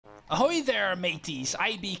Ahoy there, mateys!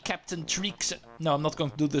 I be Captain Treecks. No, I'm not going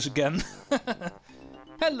to do this again.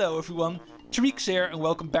 Hello everyone, Treecks here and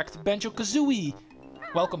welcome back to Banjo-Kazooie.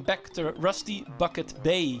 Welcome back to Rusty Bucket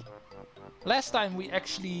Bay. Last time we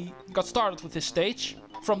actually got started with this stage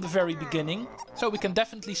from the very beginning. So we can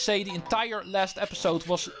definitely say the entire last episode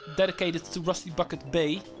was dedicated to Rusty Bucket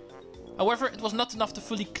Bay. However, it was not enough to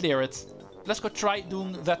fully clear it. Let's go try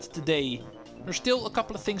doing that today. There's still a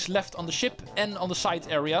couple of things left on the ship and on the side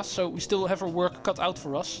area, so we still have our work cut out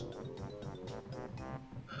for us.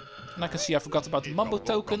 And I can see I forgot about the Mumbo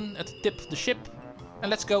token at the tip of the ship.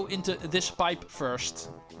 And let's go into this pipe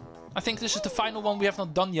first. I think this is the final one we have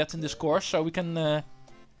not done yet in this course, so we can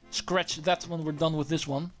scratch that when we're done with this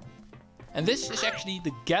one. And this is actually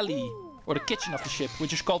the galley, or the kitchen of the ship,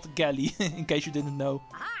 which is called the galley, in case you didn't know.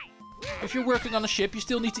 If you're working on a ship, you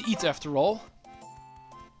still need to eat after all.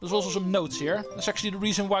 There's also some notes here. That's actually the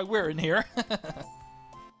reason why we're in here.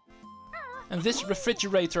 And this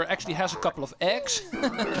refrigerator actually has a couple of eggs.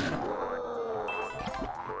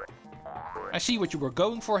 I see what you were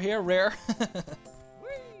going for here, Rare.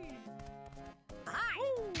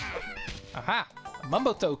 Aha, a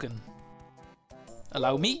Mumbo token.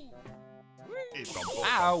 Allow me.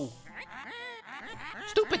 Ow!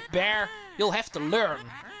 Stupid bear, you'll have to learn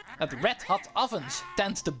that red-hot ovens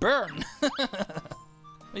tend to burn.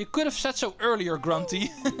 You could have said so earlier, Grunty.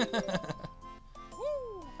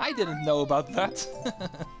 I didn't know about that.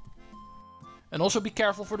 And also be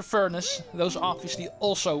careful for the furnace. Those obviously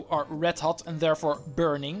also are red hot and therefore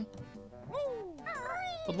burning.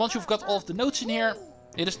 But once you've got all of the notes in here,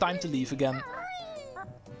 it is time to leave again.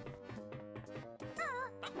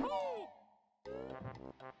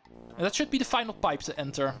 And that should be the final pipe to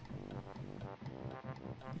enter.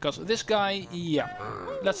 Because this guy, yeah,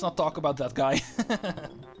 let's not talk about that guy.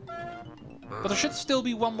 But there should still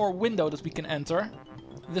be one more window that we can enter.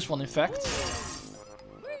 This one, in fact.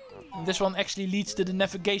 And this one actually leads to the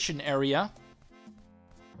navigation area.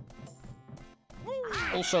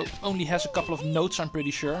 Also, only has a couple of notes, I'm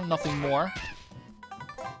pretty sure, nothing more.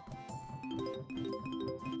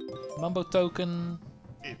 Mumbo token.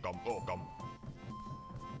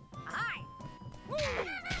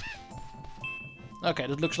 Okay,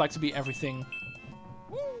 that looks like to be everything.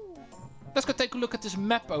 Let's go take a look at this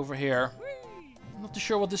map over here. I'm not too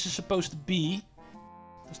sure what this is supposed to be.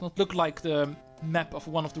 Does not look like the map of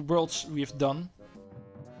one of the worlds we have done.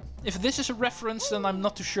 If this is a reference, then I'm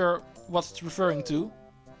not too sure what it's referring to.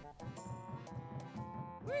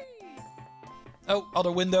 Oh,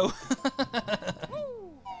 other window.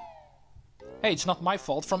 Hey, it's not my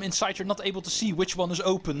fault. From inside you're not able to see which one is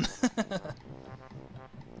open.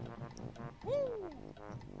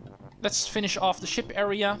 Let's finish off the ship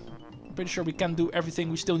area. I'm pretty sure we can do everything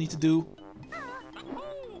we still need to do.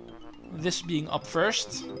 This being up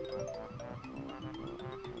first.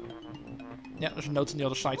 Yeah, there's a note on the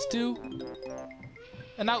other side too.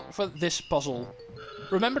 And now for this puzzle.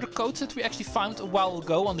 Remember the code that we actually found a while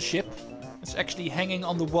ago on the ship? It's actually hanging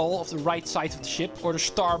on the wall of the right side of the ship, or the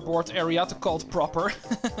starboard area to call it proper.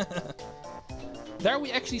 There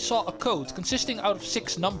we actually saw a code consisting out of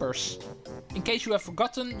 6 numbers. In case you have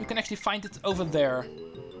forgotten, you can actually find it over there.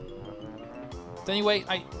 But anyway,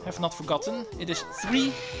 I have not forgotten. It is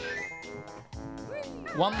 3,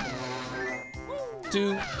 1,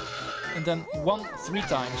 2, and then 1 3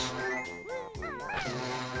 times.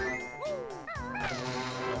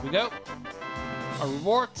 There we go. A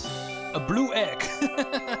reward, a blue egg.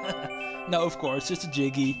 No, of course, it's a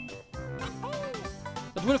Jiggy.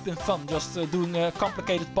 That would have been fun, just doing a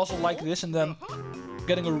complicated puzzle like this and then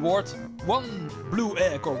getting a reward. 1 blue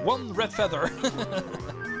egg or 1 red feather.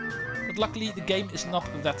 But luckily the game is not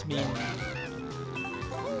that mean.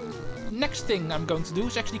 Next thing I'm going to do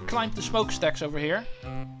is actually climb the smokestacks over here.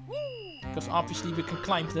 Because obviously we can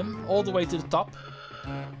climb them all the way to the top.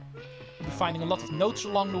 We'll be finding a lot of notes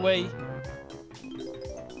along the way.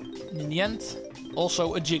 And in the end,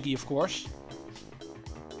 also a Jiggy, of course.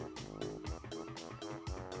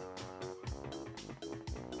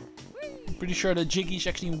 I'm pretty sure the Jiggy is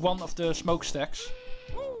actually in one of the smokestacks.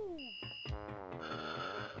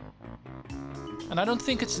 And I don't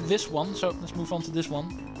think it's this one, so let's move on to this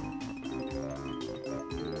one.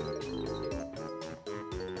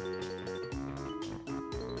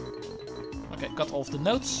 Okay, got all of the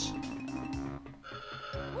notes.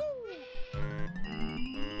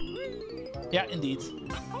 Yeah, indeed.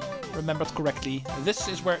 Remembered correctly. This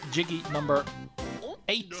is where Jiggy number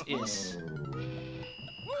 8 is.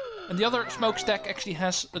 And the other smokestack actually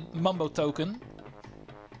has a Mumbo token.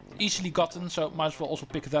 Easily gotten, so might as well also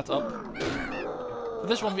pick that up. For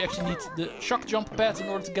this one we actually need the shock jump pad in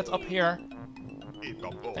order to get up here.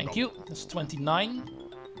 Thank you. That's 29.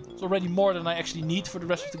 It's already more than I actually need for the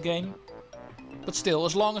rest of the game. But still,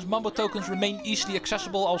 as long as Mumbo tokens remain easily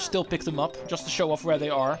accessible, I'll still pick them up, just to show off where they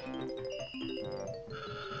are.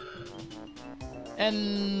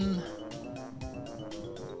 And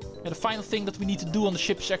yeah, the final thing that we need to do on the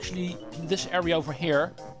ship is actually this area over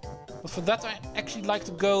here. But for that I actually like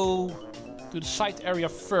to go to the side area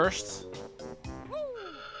first.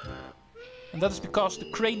 And that is because the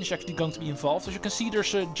crane is actually going to be involved. As you can see,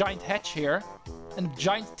 there's a giant hatch here. And a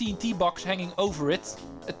giant TNT box hanging over it,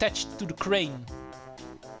 attached to the crane.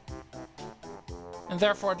 And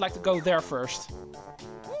therefore I'd like to go there first.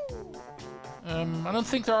 I don't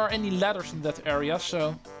think there are any ladders in that area,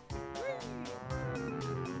 so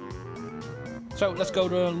let's go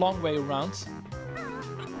the long way around.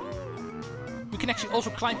 We can actually also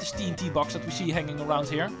climb this TNT box that we see hanging around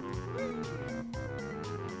here.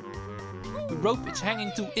 The rope it's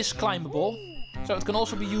hanging to is climbable, so it can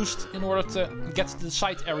also be used in order to get to the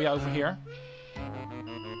side area over here.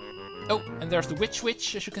 Oh, and there's the witch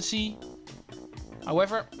switch, as you can see.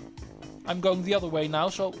 However, I'm going the other way now,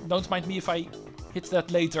 so don't mind me if I hit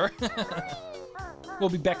that later. We'll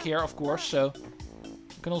be back here, of course, so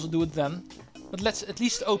we can also do it then. But let's at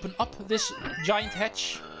least open up this giant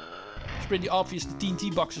hatch. It's pretty obvious the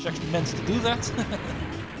TNT box is actually meant to do that.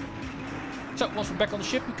 So, once we're back on the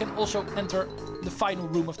ship, we can also enter the final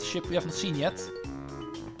room of the ship we haven't seen yet.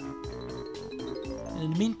 And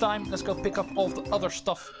in the meantime, let's go pick up all of the other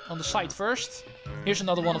stuff on the side first. Here's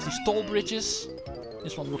another one of these toll bridges.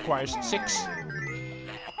 This one requires 6.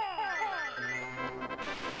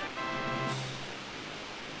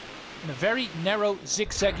 And a very narrow,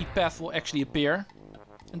 zigzaggy path will actually appear.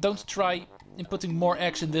 And don't try inputting more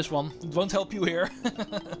eggs in this one. It won't help you here.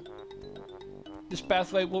 This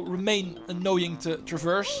pathway will remain annoying to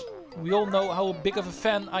traverse. We all know how big of a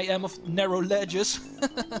fan I am of narrow ledges.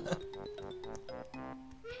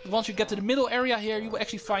 Once you get to the middle area here, you will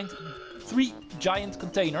actually find 3 giant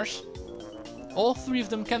containers. All 3 of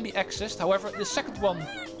them can be accessed, however the second one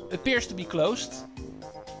appears to be closed.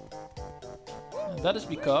 And that is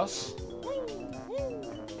because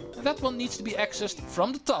that one needs to be accessed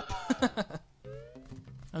from the top.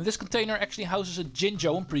 And this container actually houses a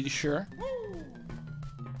Jinjo, I'm pretty sure.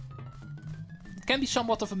 It can be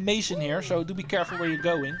somewhat of a maze in here, so do be careful where you're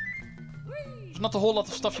going. There's not a whole lot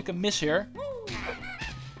of stuff you can miss here.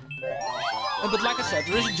 But like I said,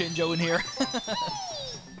 there is a Jinjo in here.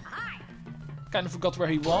 Kind of forgot where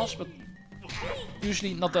he was, but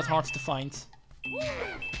usually not that hard to find.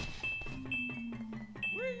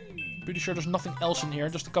 Pretty sure there's nothing else in here,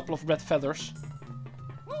 just a couple of red feathers.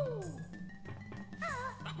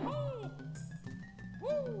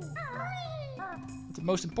 But the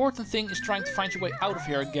most important thing is trying to find your way out of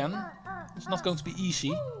here again. It's not going to be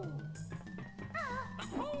easy.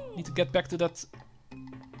 Need to get back to that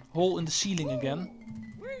hole in the ceiling again.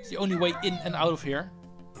 It's the only way in and out of here.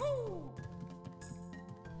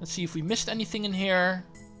 Let's see if we missed anything in here.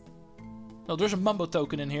 No, there's a Mumbo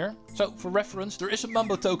token in here. So, for reference, there is a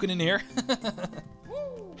Mumbo token in here.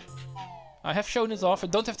 I have shown it off. I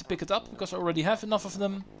don't have to pick it up, because I already have enough of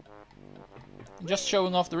them. I'm just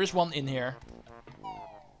showing off there is one in here.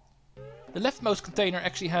 The leftmost container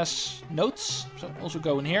actually has notes, so also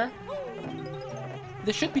go in here.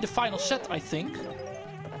 This should be the final set, I think.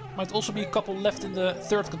 Might also be a couple left in the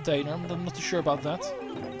third container, but I'm not too sure about that.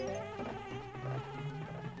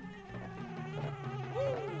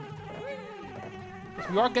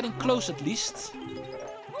 But we are getting close at least.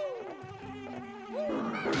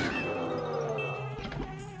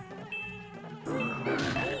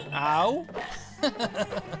 Ow!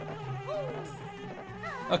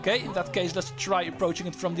 Okay, in that case, let's try approaching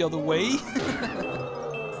it from the other way.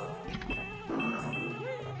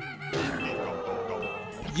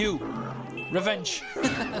 You! Revenge!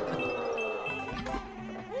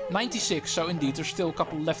 96, so indeed, there's still a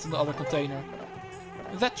couple left in the other container.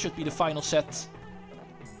 That should be the final set.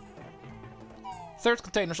 Third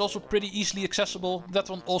container is also pretty easily accessible. That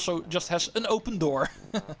one also just has an open door.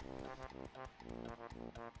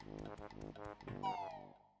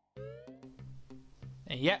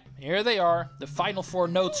 And yeah, here they are, the final 4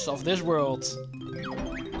 notes of this world.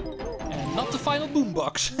 And not the final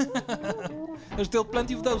boombox. There's still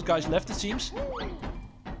plenty of those guys left, it seems.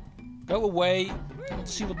 Go away. I want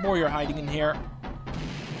to see what more you're hiding in here.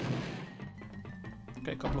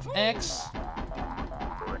 Okay, a couple of eggs.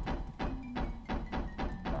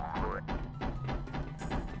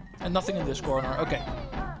 And nothing in this corner. Okay.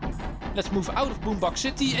 Let's move out of Boombox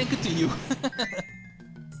City and continue.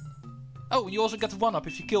 Oh, you also get 1-up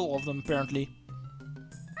if you kill all of them, apparently.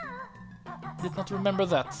 Did not remember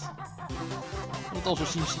that. That also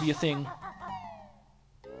seems to be a thing.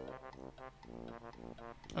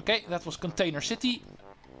 Okay, that was Container City.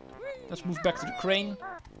 Let's move back to the crane.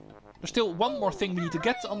 There's still one more thing we need to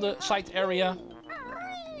get on the side area.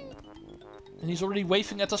 And he's already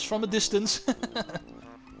waving at us from a distance.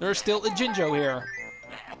 There's still a Jinjo here.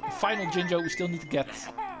 The final Jinjo we still need to get.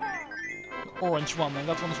 The orange one, and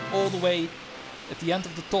that one is all the way at the end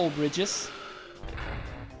of the toll bridges.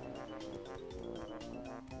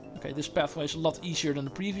 Okay, this pathway is a lot easier than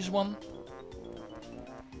the previous one.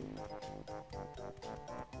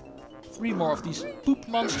 3 more of these poop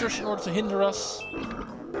monsters in order to hinder us.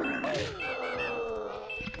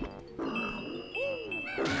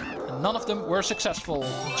 And none of them were successful.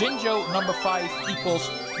 Jinjo number 5 equals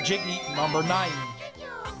Jiggy number 9.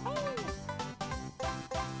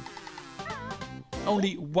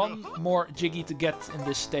 Only one more Jiggy to get in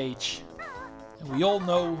this stage. And we all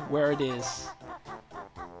know where it is.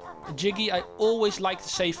 A Jiggy I always like to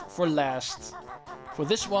save for last. For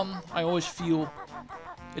this one, I always feel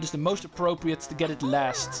it is the most appropriate to get it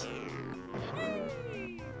last.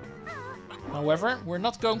 However, we're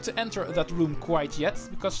not going to enter that room quite yet,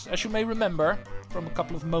 because as you may remember from a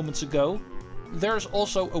couple of moments ago, there's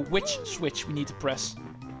also a witch switch we need to press,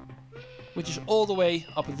 which is all the way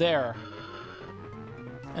up there.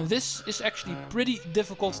 And this is actually pretty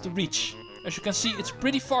difficult to reach. As you can see, it's a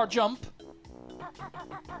pretty far jump,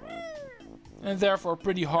 and therefore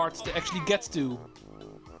pretty hard to actually get to.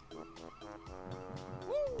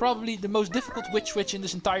 Probably the most difficult witch switch in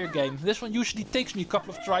this entire game. This one usually takes me a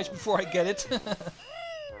couple of tries before I get it.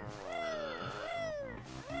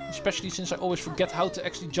 Especially since I always forget how to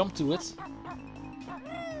actually jump to it.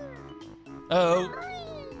 Oh.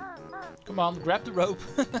 Come on, grab the rope.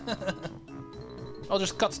 I'll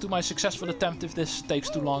just cut to my successful attempt if this takes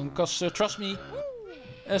too long. Because trust me,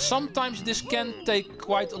 sometimes this can take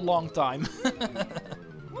quite a long time.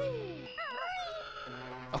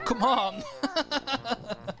 Oh, come on!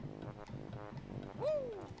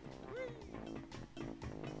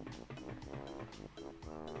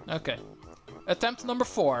 Okay. Attempt number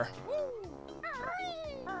 4.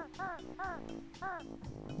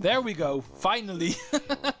 There we go, finally!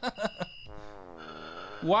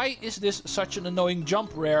 Why is this such an annoying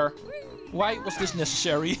jump rare? Why was this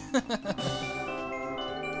necessary?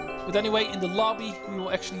 But anyway, in the lobby we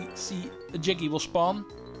will actually see a Jiggy will spawn.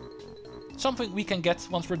 Something we can get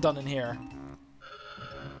once we're done in here.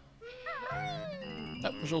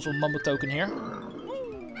 Oh, there's also a Mumbo token here.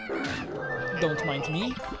 Don't mind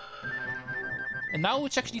me. And now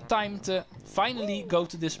it's actually time to finally go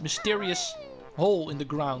to this mysterious hole in the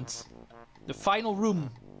ground. The final room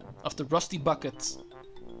of the Rusty Bucket.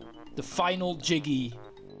 The final Jiggy.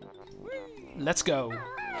 Let's go.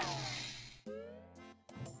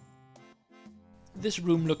 This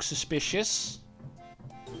room looks suspicious.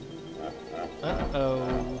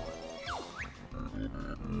 Uh-oh.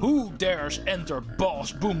 Who dares enter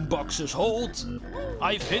Boss Boombox's hold?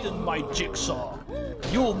 I've hidden my jigsaw.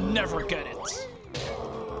 You'll never get it.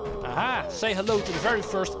 Aha, say hello to the very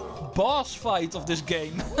first boss fight of this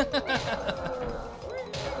game.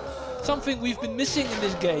 Something we've been missing in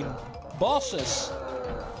this game. Bosses.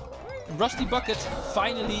 Rusty Bucket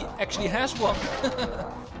finally actually has one.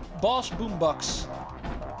 Boss Boombox.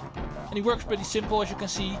 And he works pretty simple, as you can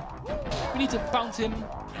see. We need to pound him.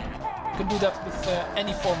 You can do that with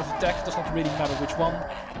any form of attack, it does not really matter which one.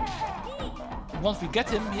 Once we get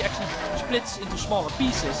him, he actually splits into smaller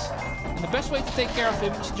pieces. And the best way to take care of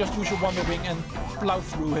him is to just use your Wonder Wing and plow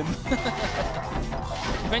through him.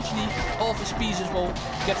 Eventually, all of his pieces will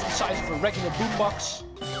get the size of a regular boombox,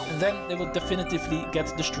 and then they will definitively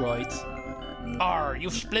get destroyed. Arr,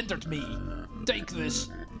 you've splintered me. Take this.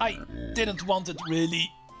 I didn't want it, really.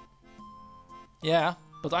 Yeah,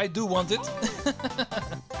 but I do want it.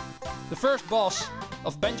 The first boss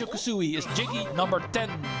of Banjo-Kazooie is Jiggy number 10.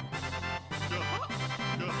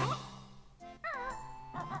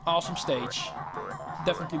 Awesome stage.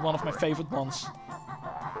 Definitely one of my favorite ones.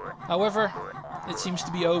 However, it seems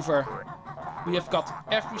to be over. We have got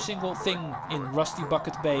every single thing in Rusty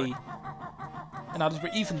Bucket Bay. And now that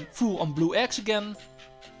we're even full on blue eggs again,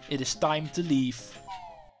 it is time to leave.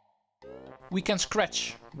 We can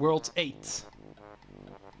scratch World 8.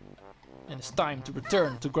 And it's time to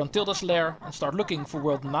return to Gruntilda's lair and start looking for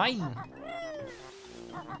World 9.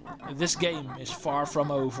 This game is far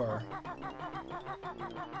from over.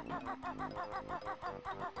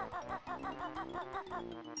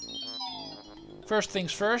 First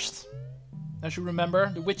things first. As you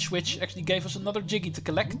remember, the Witch Switch actually gave us another Jiggy to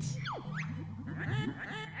collect.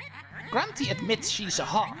 Grunty admits she's a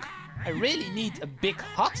hawk. I really need a big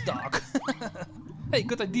hot dog. Hey,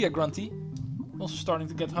 good idea, Grunty. Also starting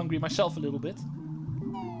to get hungry myself a little bit.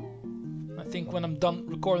 I think when I'm done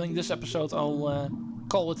recording this episode, I'll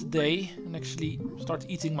call it a day and actually start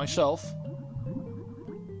eating myself.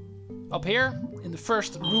 Up here, in the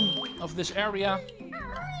first room of this area,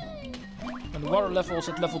 when the water level is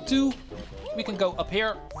at level 2, we can go up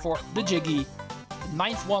here for the Jiggy. The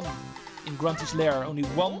 9th one in Grunty's lair, only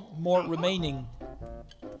one more remaining.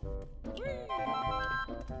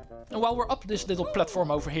 And while we're up this little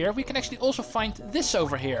platform over here, we can actually also find this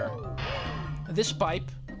over here. And this pipe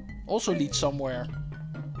also leads somewhere.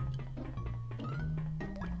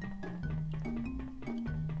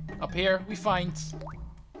 Up here we find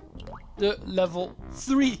the level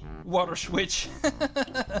 3 water switch.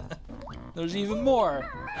 There's even more.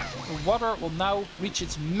 The water will now reach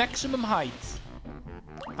its maximum height.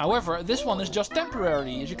 However, this one is just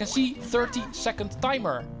temporary. As you can see, 30-second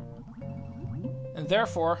timer. And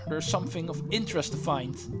therefore, there's something of interest to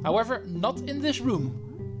find. However, not in this room.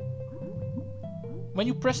 When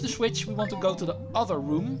you press the switch, we want to go to the other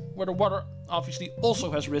room, where the water obviously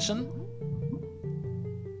also has risen.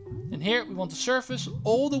 And here we want to surface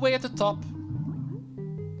all the way at the top.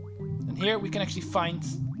 And here we can actually find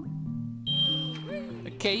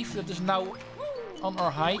a cave that is now on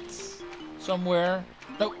our height somewhere.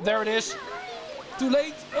 No, there it is. Too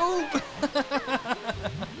late. Oh!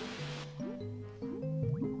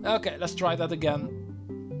 Okay, let's try that again.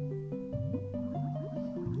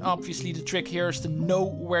 Obviously the trick here is to know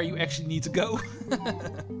where you actually need to go.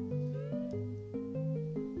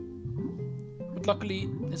 But luckily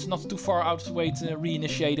it's not too far out of the way to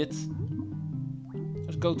reinitiate it.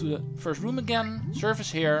 Let's go to the first room again, surface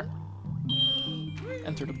here,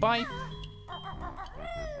 enter the pipe,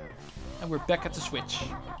 and we're back at the switch.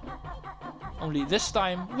 Only this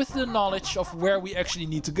time with the knowledge of where we actually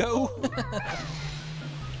need to go.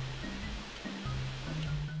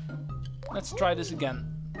 Let's try this again.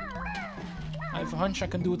 I have a hunch I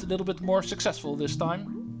can do it a little bit more successful this time.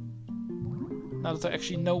 Now that I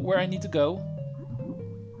actually know where I need to go.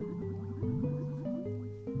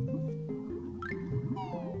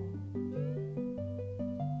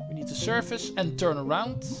 We need to surface and turn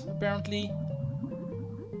around, apparently.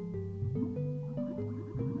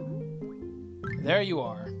 There you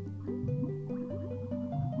are.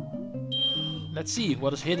 Let's see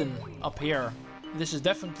what is hidden up here. This is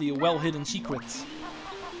definitely a well-hidden secret.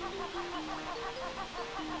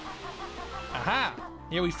 Aha!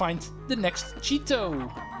 Here we find the next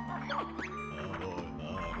Cheeto.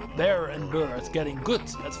 Bear and Bird getting good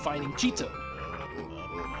at finding Cheeto.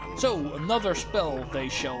 So, another spell they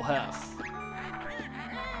shall have.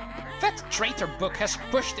 That traitor book has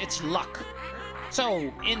pushed its luck.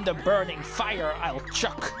 So, in the burning fire I'll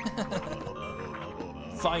chuck.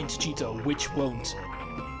 Find Cheeto, which won't.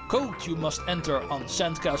 Code you must enter on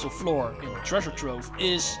Sandcastle floor in the treasure trove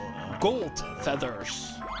is gold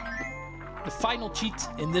feathers. The final cheat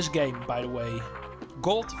in this game, by the way.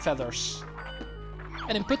 Gold feathers.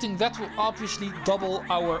 And inputting that will obviously double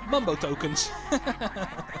our Mumbo tokens.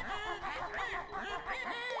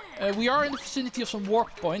 We are in the vicinity of some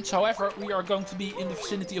warp points, however we are going to be in the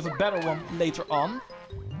vicinity of a better one later on.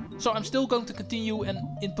 So I'm still going to continue and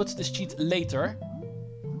input this cheat later.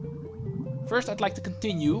 First I'd like to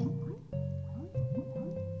continue.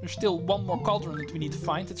 There's still one more cauldron that we need to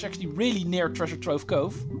find. It's actually really near Treasure Trove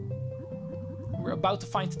Cove. We're about to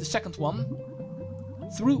find the second one.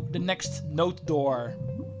 Through the next node door.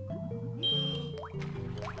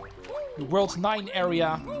 The World 9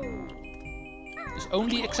 area is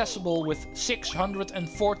only accessible with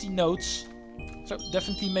 640 nodes. So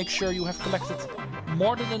definitely make sure you have collected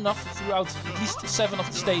more than enough throughout at least 7 of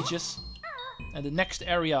the stages. And the next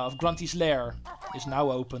area of Grunty's lair is now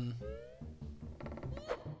open.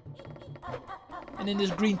 And in this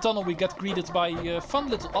green tunnel we get greeted by fun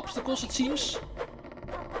little obstacles, it seems.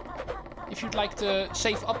 If you'd like to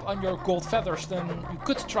save up on your gold feathers, then you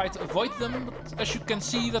could try to avoid them. But as you can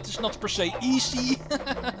see, that is not per se easy.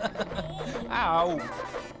 Ow.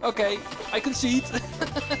 Okay, I concede.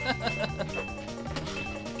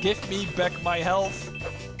 Give me back my health.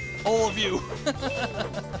 All of you.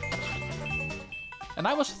 And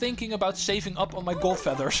I was thinking about saving up on my gold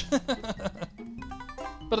feathers.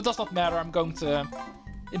 But it does not matter, I'm going to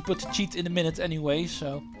input the cheat in a minute anyway,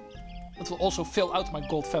 so that will also fill out my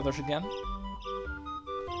gold feathers again.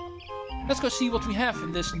 Let's go see what we have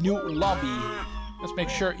in this new lobby. Let's make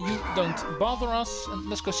sure you don't bother us, and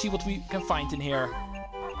let's go see what we can find in here.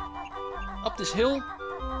 Up this hill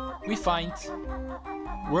we find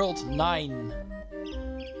World 9.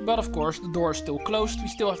 But of course the door is still closed, we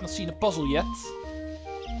still have not seen a puzzle yet.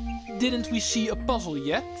 Didn't we see a puzzle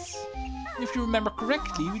yet? if you remember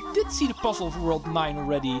correctly, we did see the puzzle of World 9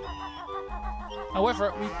 already.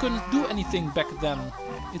 However, we couldn't do anything back then.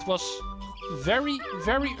 It was very,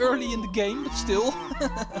 very early in the game, but still.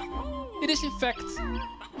 It is in fact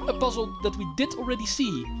a puzzle that we did already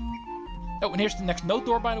see. Oh, and here's the next note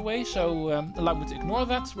door, by the way, so allow me to ignore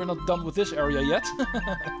that. We're not done with this area yet.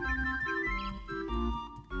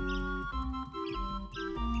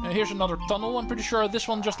 Here's another tunnel. I'm pretty sure this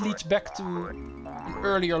one just leads back to an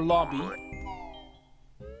earlier lobby.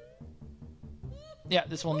 Yeah,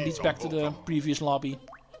 this one leads back to the previous lobby.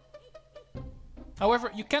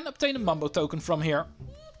 However, you can obtain a Mumbo token from here.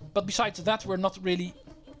 But besides that, we're not really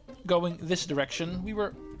going this direction. We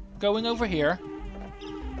were going over here,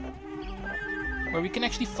 where we can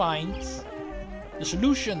actually find the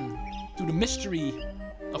solution to the mystery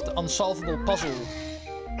of the unsolvable puzzle.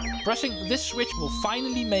 Pressing this switch will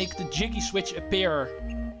finally make the Jiggy switch appear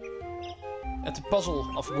at the puzzle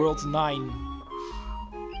of World 9.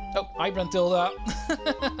 Oh, hi Gruntilda.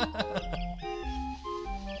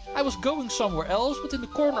 I was going somewhere else, but in the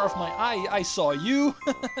corner of my eye I saw you.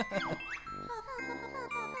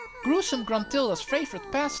 Gruesome Gruntilda's favorite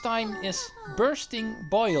pastime is bursting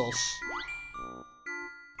boils.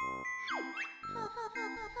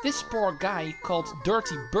 This poor guy called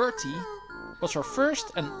Dirty Bertie was her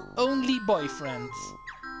first and only boyfriend.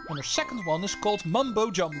 And her second one is called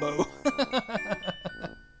Mumbo Jumbo.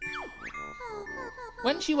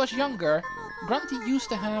 When she was younger, Grunty used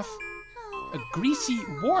to have a greasy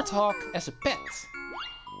warthog as a pet.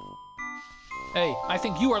 Hey, I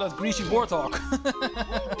think you are that greasy warthog.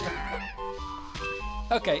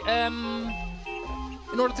 Okay,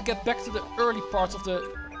 in order to get back to the early parts of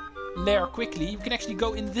the lair quickly, you can actually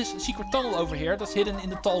go in this secret tunnel over here that's hidden in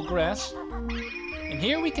the tall grass. And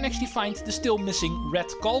here we can actually find the still missing red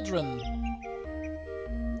cauldron.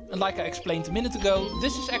 And like I explained a minute ago,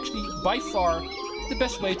 this is actually by far the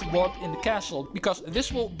best way to warp in the castle, because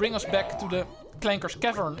this will bring us back to the Clanker's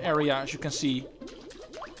Cavern area, as you can see.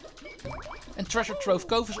 And Treasure Trove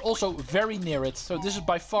Cove is also very near it, so this is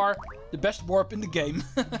by far the best warp in the game.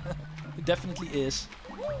 It definitely is.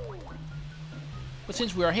 But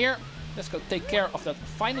since we are here, let's go take care of that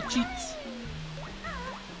final cheat.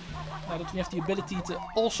 Now that we have the ability to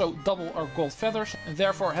also double our gold feathers, and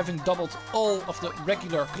therefore having doubled all of the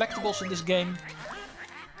regular collectibles in this game,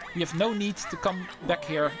 we have no need to come back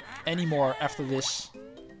here anymore after this.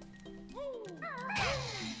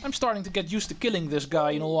 I'm starting to get used to killing this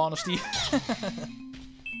guy, in all honesty.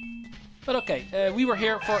 But okay, we were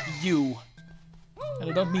here for U. And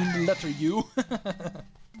I don't mean the letter U. I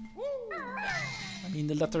mean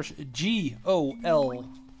the letters G, O, L,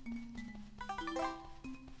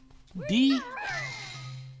 D.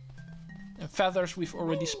 And feathers we've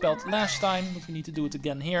already spelled last time, but we need to do it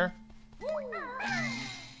again here.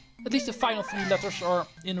 At least the final three letters are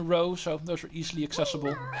in a row, so those are easily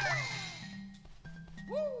accessible.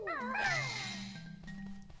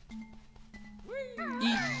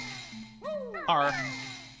 E, R,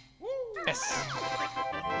 S.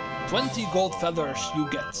 20 gold feathers you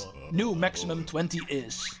get. New maximum 20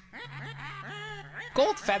 is.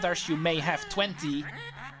 Gold feathers you may have 20,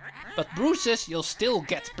 but bruises you'll still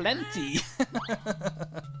get plenty.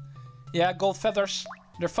 Yeah, gold feathers,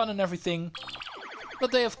 they're fun and everything.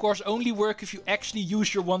 But they of course only work if you actually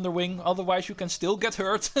use your Wonder Wing, otherwise you can still get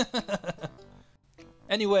hurt.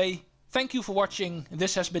 Anyway, thank you for watching.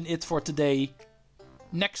 This has been it for today.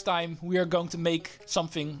 Next time we are going to make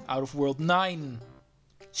something out of World 9.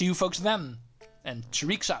 See you folks then, and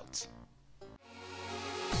Treecks out.